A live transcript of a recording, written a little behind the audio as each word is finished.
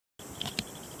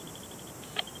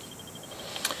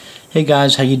Hey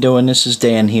guys, how you doing? This is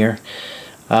Dan here.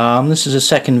 This is a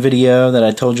second video that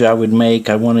I told you I would make.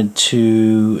 I wanted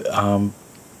to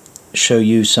show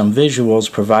you some visuals,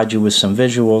 provide you with some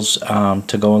visuals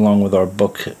to go along with our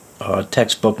book,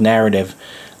 textbook narrative.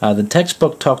 The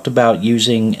textbook talked about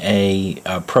using a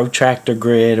protractor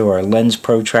grid or a lens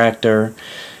protractor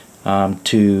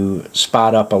to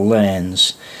spot up a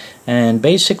lens. And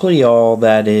basically all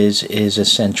that is a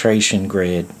centration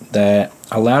grid that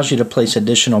allows you to place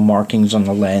additional markings on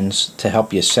the lens to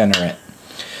help you center it.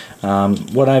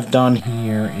 What I've done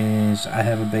here is I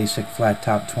have a basic flat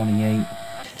top 28,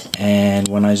 and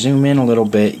when I zoom in a little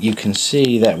bit you can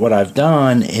see that what I've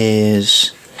done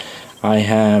is I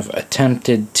have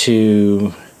attempted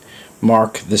to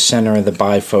mark the center of the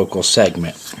bifocal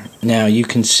segment. Now you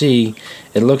can see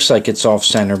it looks like it's off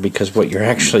center because what you're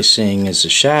actually seeing is the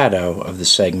shadow of the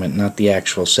segment, not the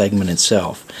actual segment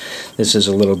itself. This is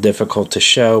a little difficult to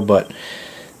show, but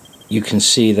you can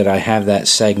see that I have that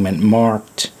segment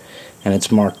marked, and it's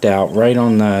marked out right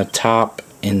on the top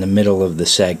in the middle of the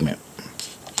segment.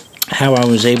 How I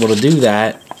was able to do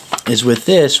that is with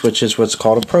this, which is what's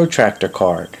called a protractor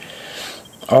card.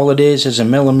 All it is a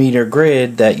millimeter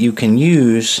grid that you can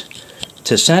use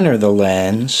to center the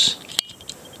lens.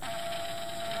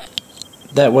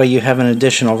 That way you have an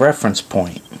additional reference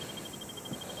point.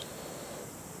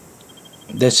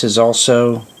 This is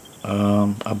also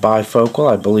a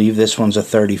bifocal. I believe this one's a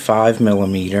 35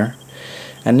 millimeter.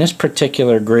 And this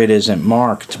particular grid isn't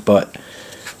marked, but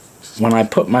when I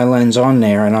put my lens on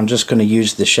there, and I'm just going to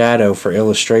use the shadow for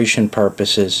illustration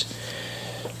purposes,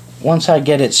 once I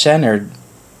get it centered,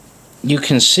 you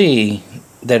can see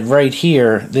that right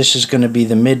here this is going to be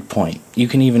the midpoint. You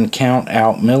can even count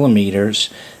out millimeters,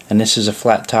 and this is a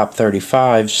flat top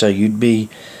 35, so you'd be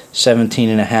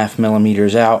 17.5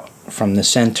 millimeters out from the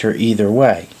center either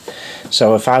way.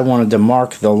 So if I wanted to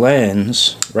mark the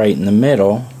lens right in the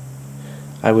middle,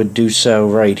 I would do so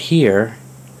right here,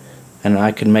 and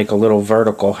I could make a little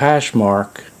vertical hash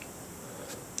mark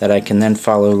that I can then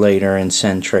follow later in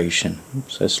centration.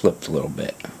 So I slipped a little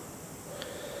bit.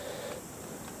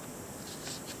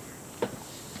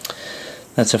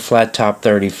 That's a flat top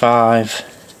 35.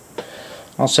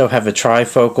 Also have a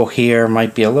trifocal here.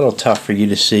 Might be a little tough for you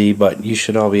to see, but you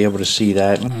should all be able to see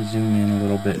that. Let me zoom in a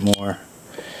little bit more.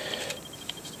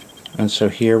 And so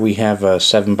here we have a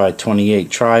 7x28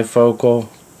 trifocal.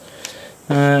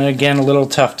 Again, a little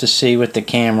tough to see with the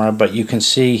camera, but you can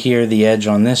see here the edge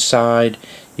on this side.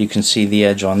 You can see the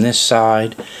edge on this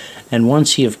side. And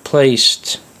once you've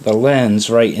placed the lens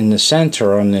right in the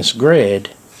center on this grid,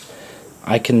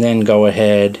 I can then go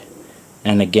ahead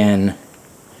and again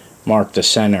mark the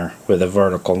center with a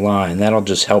vertical line. That'll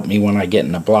just help me when I get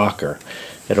in the blocker.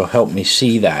 It'll help me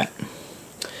see that.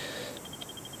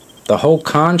 The whole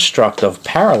construct of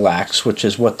parallax, which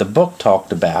is what the book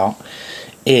talked about,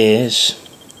 is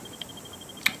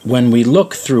when we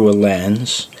look through a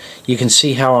lens, you can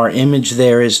see how our image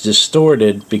there is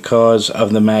distorted because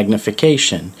of the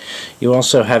magnification. You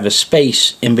also have a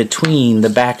space in between the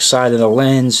back side of the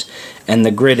lens and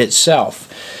the grid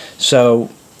itself. So,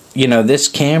 you know, this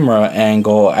camera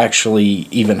angle actually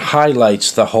even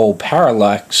highlights the whole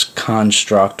parallax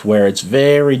construct, where it's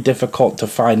very difficult to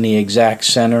find the exact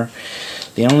center.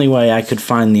 The only way I could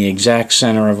find the exact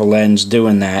center of a lens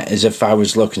doing that is if I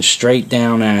was looking straight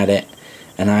down at it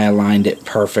and I aligned it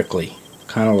perfectly,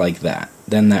 kind of like that.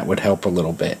 Then that would help a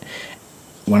little bit.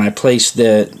 When I place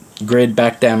the grid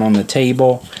back down on the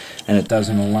table and it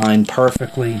doesn't align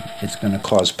perfectly, it's going to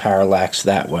cause parallax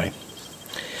that way.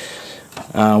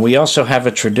 We also have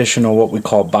a traditional what we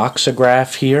call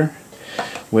boxograph here,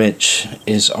 which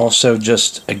is also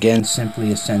just, again,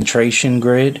 simply a centration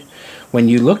grid. When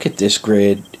you look at this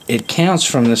grid, it counts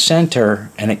from the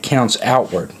center and it counts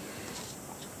outward.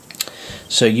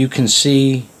 So you can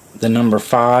see the number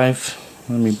 5.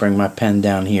 Let me bring my pen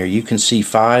down here. You can see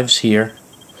 5s here.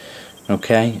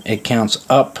 Okay, it counts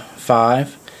up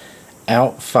 5,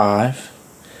 out 5.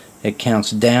 It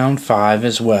counts down 5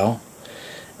 as well.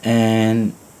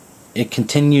 And it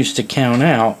continues to count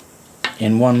out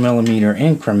in 1 millimeter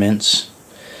increments.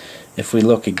 If we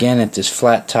look again at this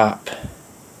flat top,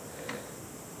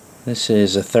 this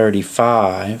is a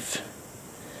 35,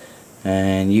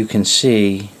 and you can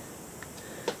see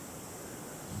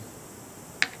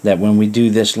that when we do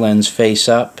this lens face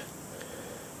up,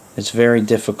 it's very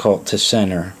difficult to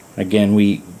center. Again,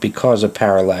 because of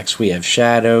parallax, we have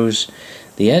shadows.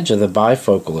 The edge of the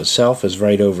bifocal itself is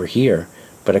right over here,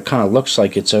 but it kind of looks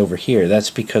like it's over here.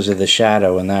 That's because of the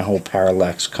shadow and that whole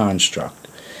parallax construct.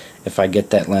 If I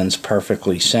get that lens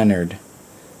perfectly centered,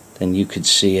 then you could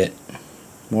see it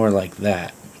more like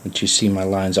that. But you see my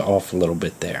lines are off a little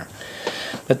bit there.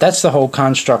 But that's the whole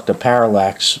construct of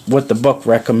parallax. What the book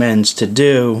recommends to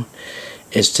do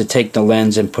is to take the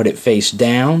lens and put it face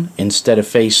down instead of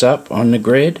face up on the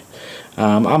grid.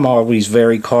 I'm always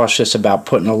very cautious about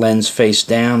putting a lens face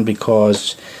down,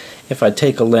 because if I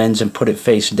take a lens and put it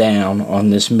face down on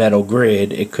this metal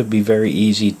grid, it could be very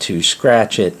easy to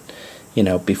scratch it, you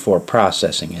know, before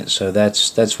processing it. So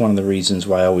that's one of the reasons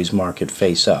why I always mark it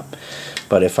face up.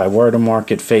 But if I were to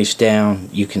mark it face down,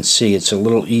 you can see it's a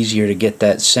little easier to get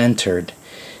that centered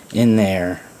in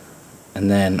there,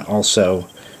 and then also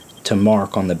to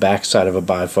mark on the back side of a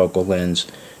bifocal lens.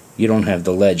 You don't have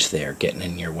the ledge there getting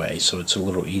in your way, so it's a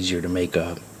little easier to make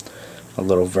a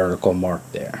little vertical mark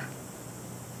there.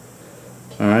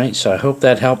 Alright, so I hope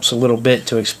that helps a little bit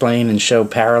to explain and show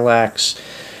parallax,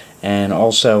 and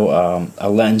also a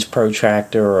lens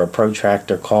protractor or a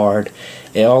protractor card.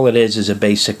 All it is a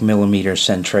basic millimeter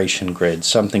centration grid,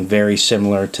 something very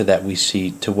similar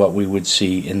to what we would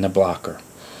see in the blocker.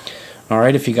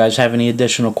 Alright, if you guys have any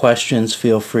additional questions,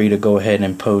 feel free to go ahead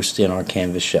and post in our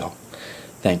Canvas shell.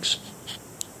 Thanks.